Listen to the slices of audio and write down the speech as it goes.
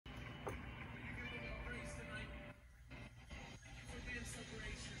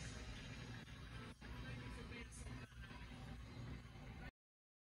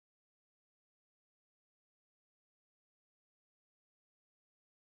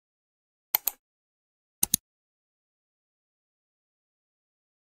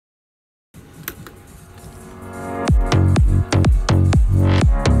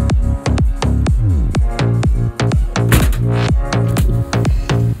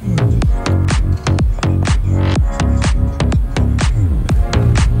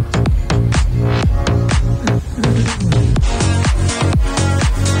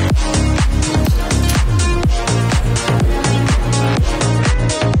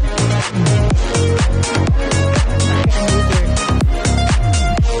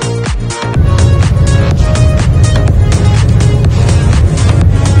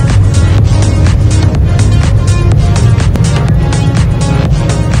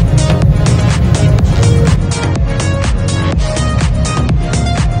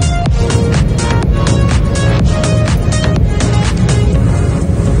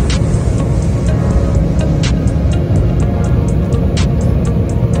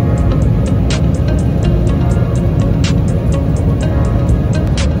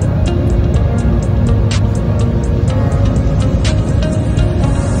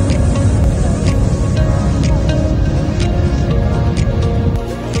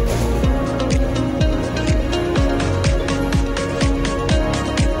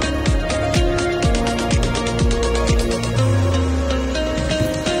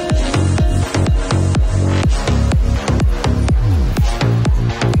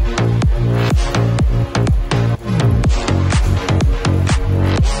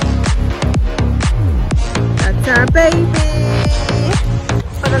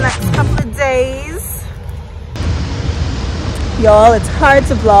Y'all, it's hard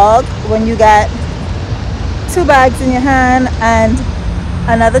to vlog when you got 2 bags in your hand and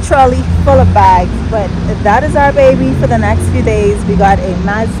another trolley full of bags, but that is our baby for the next few days. We got a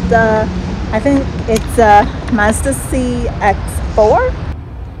Mazda, I think it's a Mazda CX-4.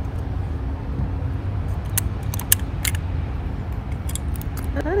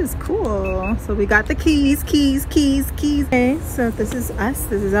 That is cool. So we got the keys. Okay, so this is us.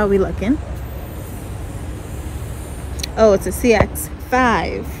 This is how we looking. Oh, it's a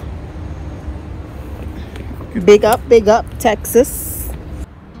CX-5. Big up, Texas.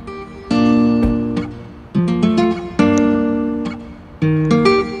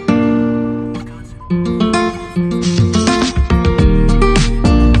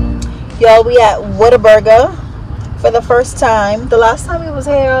 Y'all, we at Whataburger for the first time. The last time we was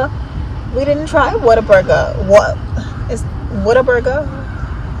here, we didn't try Whataburger. What is Whataburger?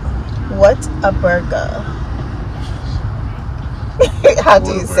 What a burger. How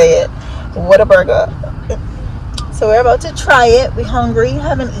do you say it? Whataburger. So we're about to try it. We're hungry,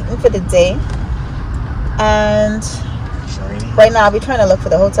 haven't eaten for the day, and right now we're trying to look for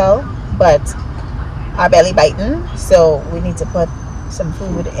the hotel, but our belly biting, so we need to put some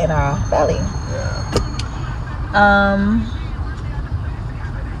food in our belly.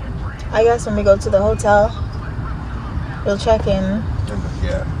 I guess when we go to the hotel, we'll check in,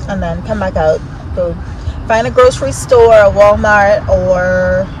 and then come back out, go find a grocery store, a Walmart,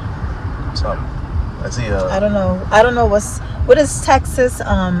 or something. I see. I don't know what is Texas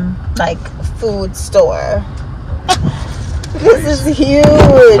like food store. This is huge.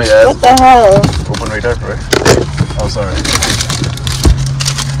 What the hell? Open right out, right? Oh, sorry.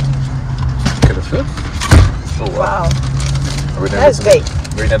 Could it fit? Oh wow. That's big.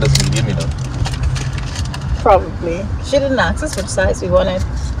 Marina doesn't give me none. Probably. She didn't ask us which size we wanted.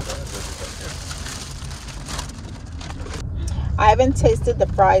 I haven't tasted the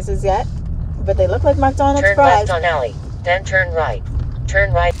fries yet, but they look like McDonald's fries. Turn left on alley, then turn right.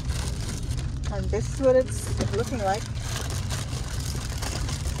 Turn right. And this is what it's looking like.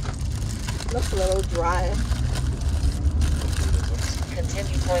 Looks a little dry.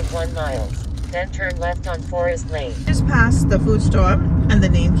 Continue 0.1 miles. Then turn left on Forest Lane. Just passed the food store and the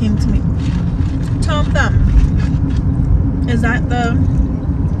name came to me. Tom Thumb. Is that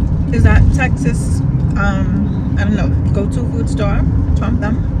Texas I don't know, go-to food store? Tom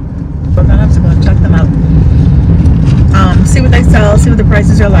Thumb. We're gonna have to go check them out. See what they sell, see what the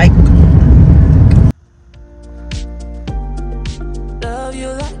prices are like. Love you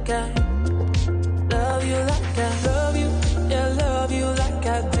like I love you like I love you, yeah, love you like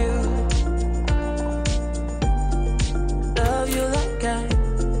I do. Love you like I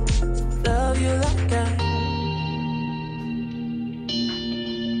love you like I.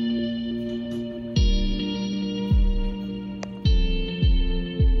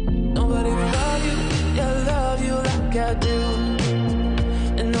 Nobody will love you, yeah, love you like I do.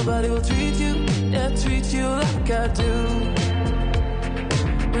 And nobody will treat you, yeah, treat you like I do.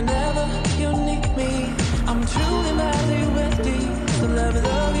 Whenever you need me, I'm truly madly ready to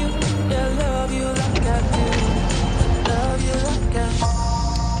love you, yeah, love you like I do. Love you like I.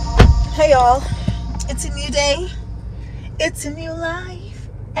 Hey y'all, it's a new day, it's a new life,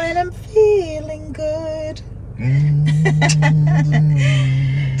 and I'm feeling good.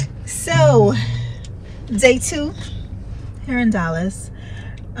 So, day 2 here in Dallas.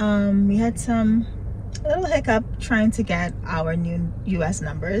 We had some little hiccup trying to get our new US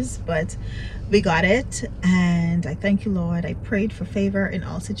numbers, but we got it, and I thank you, Lord. I prayed for favor in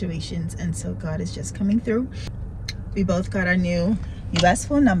all situations, and so God is just coming through. We both got our new US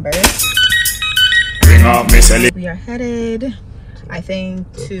phone numbers. We are headed, I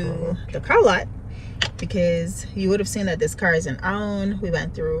think, to the car lot, because you would have seen that this car isn't owned. We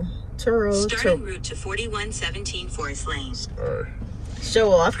went through Turo. Starting route to 4117 Forest Lane.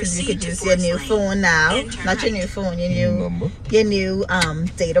 Show off, because you could use your new phone now. Not your new phone, your new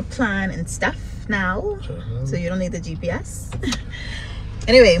data plan and stuff now. So you don't need the GPS.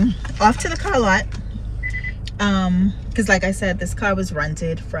 Anyway, off to the car lot. Because like I said, this car was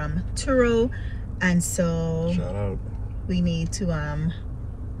rented from Turo, and so shout out. We need to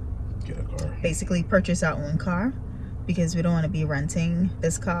get a car. Basically purchase our own car, because we don't want to be renting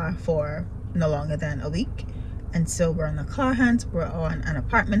this car for no longer than a week. And so we're on a car hunt, we're on an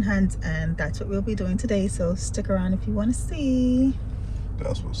apartment hunt, and that's what we'll be doing today. So stick around if you want to see.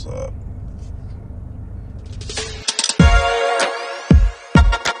 That's what's up.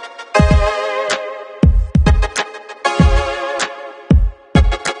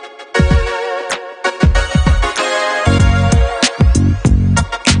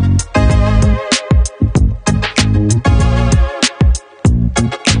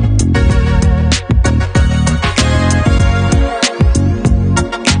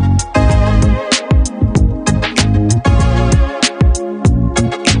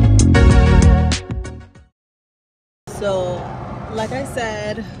 I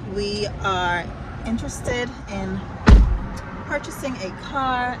said, we are interested in purchasing a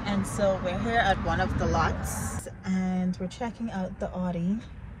car, and so we're here at one of the lots and we're checking out the Audi.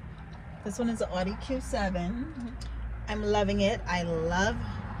 This one is the Audi Q7. I'm loving it. I love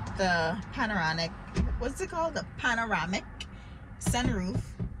the panoramic, what's it called? The panoramic sunroof.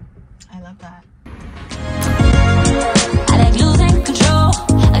 I love that. I like losing control.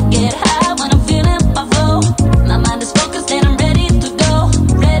 I get high when I'm feeling my flow. My mind is focused and I'm ready to go.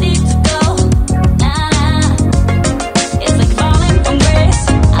 Ready to go. Nah, nah. It's like falling from grace.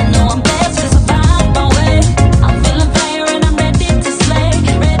 I know I'm blessed 'cause I found my way. I'm feeling fire and I'm ready to slay.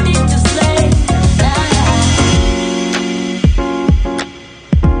 Ready to slay. Nah,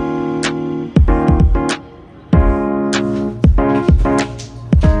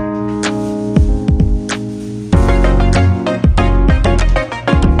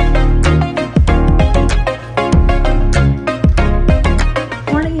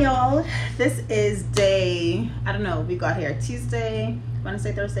 This is day, I don't know, we got here Tuesday,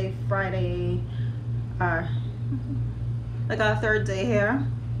 Wednesday, Thursday, Friday, like our third day here.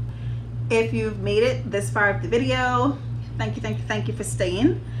 If you've made it this far of the video, thank you for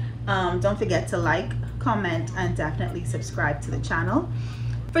staying. Don't forget to like, comment, and definitely subscribe to the channel.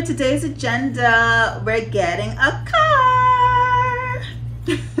 For today's agenda, we're getting a car.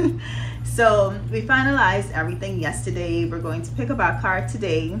 So we finalized everything yesterday. We're going to pick up our car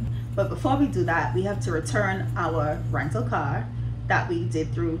today. But before we do that, we have to return our rental car that we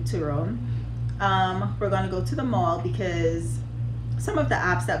did through Turo. We're going to go to the mall because some of the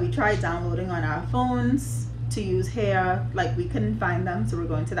apps that we tried downloading on our phones to use here, like we couldn't find them. So we're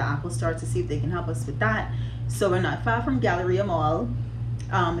going to the Apple store to see if they can help us with that. So we're not far from Galleria Mall.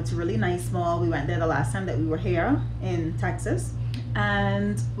 It's a really nice mall. We went there the last time that we were here in Texas.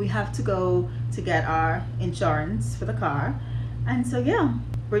 And we have to go to get our insurance for the car. And so yeah,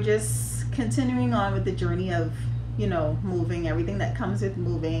 we're just continuing on with the journey of, you know, moving, everything that comes with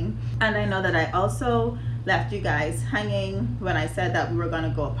moving. And I know that I also left you guys hanging when I said that we were going to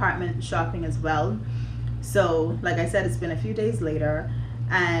go apartment shopping as well. So like I said, it's been a few days later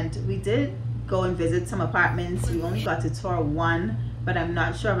and we did go and visit some apartments. We only got to tour one, but I'm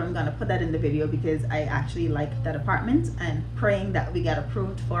not sure if I'm going to put that in the video because I actually like that apartment and praying that we get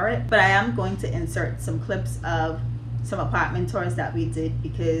approved for it. But I am going to insert some clips of some apartment tours that we did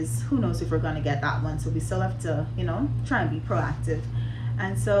because who knows if we're going to get that one. So we still have to, you know, try and be proactive.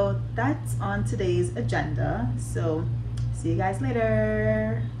 And so that's on today's agenda. So see you guys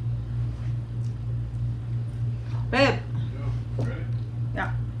later. Babe. Yeah, ready?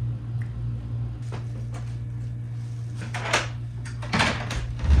 Yeah.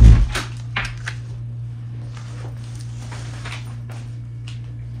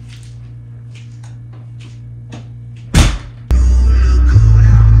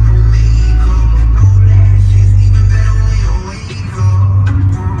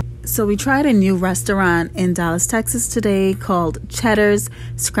 So we tried a new restaurant in Dallas, Texas today called Cheddar's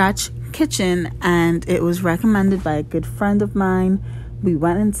Scratch Kitchen, and it was recommended by a good friend of mine. We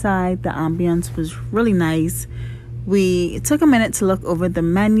went inside. The ambience was really nice. We took a minute to look over the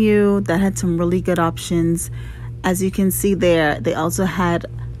menu that had some really good options. As you can see there, they also had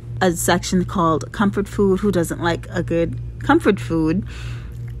a section called comfort food. Who doesn't like a good comfort food?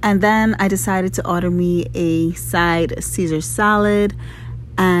 And then I decided to order me a side Caesar salad.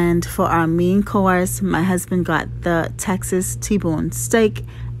 And for our main course, my husband got the Texas T-bone steak,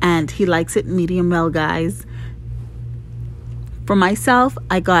 and he likes it medium well, guys. For myself,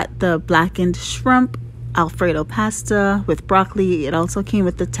 I got the blackened shrimp Alfredo pasta with broccoli. It also came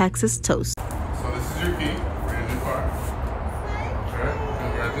with the Texas toast. So this is your key for your new car. Alright,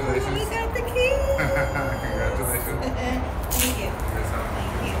 congratulations. We got the key. Congratulations. Thank you.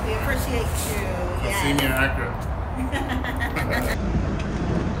 Thank you. We appreciate you. Let's see me in Accra.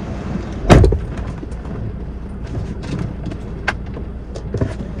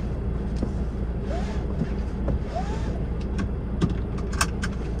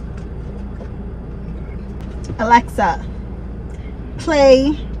 Alexa,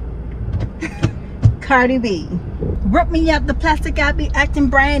 play Cardi B. Rip me up, the plastic I be acting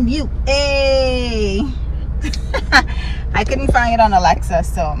brand new. Hey. I couldn't find it on Alexa,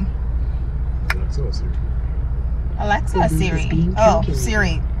 so. Alexa or Siri? Alexa or Siri? Oh,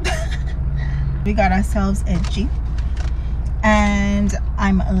 Siri. We got ourselves a Jeep, and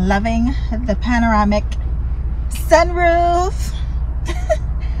I'm loving the panoramic sunroof.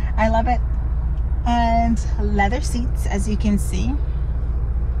 I love it. And leather seats, as you can see.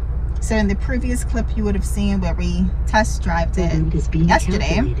 So in the previous clip you would have seen where we test drove it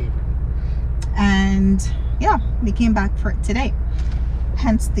yesterday, and yeah, we came back for today,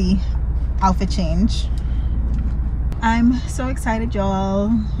 hence the outfit change. I'm so excited,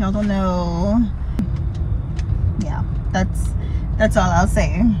 y'all don't know. Yeah, that's all I'll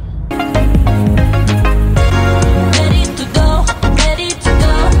say. Ready to go, ready to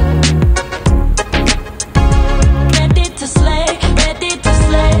go. Ready to slay, ready to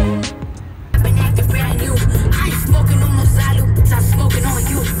slay. Been acting brand new. I ain't smoking on no salute. I'm smoking on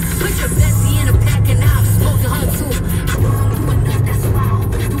you. Put your bestie in a pack and I'm smoking her too. I won't do enough, that's why I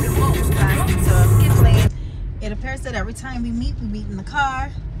always do the most. It appears that every time we meet in the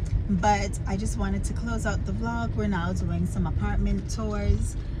car, but I just wanted to close out the vlog. We're now doing some apartment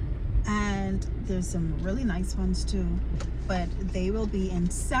tours, and there's some really nice ones too, but they will be in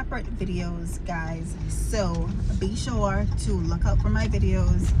separate videos, guys. So be sure to look out for my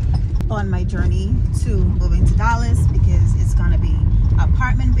videos on my journey to moving to Dallas, because it's going to be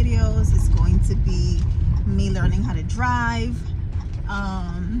apartment videos, it's going to be me learning how to drive,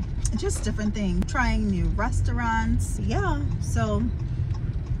 just different things, trying new restaurants. Yeah, so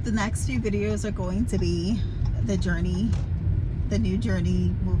the next few videos are going to be the new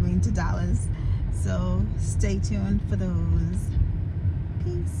journey moving to Dallas, so stay tuned for those.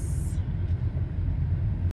 Peace.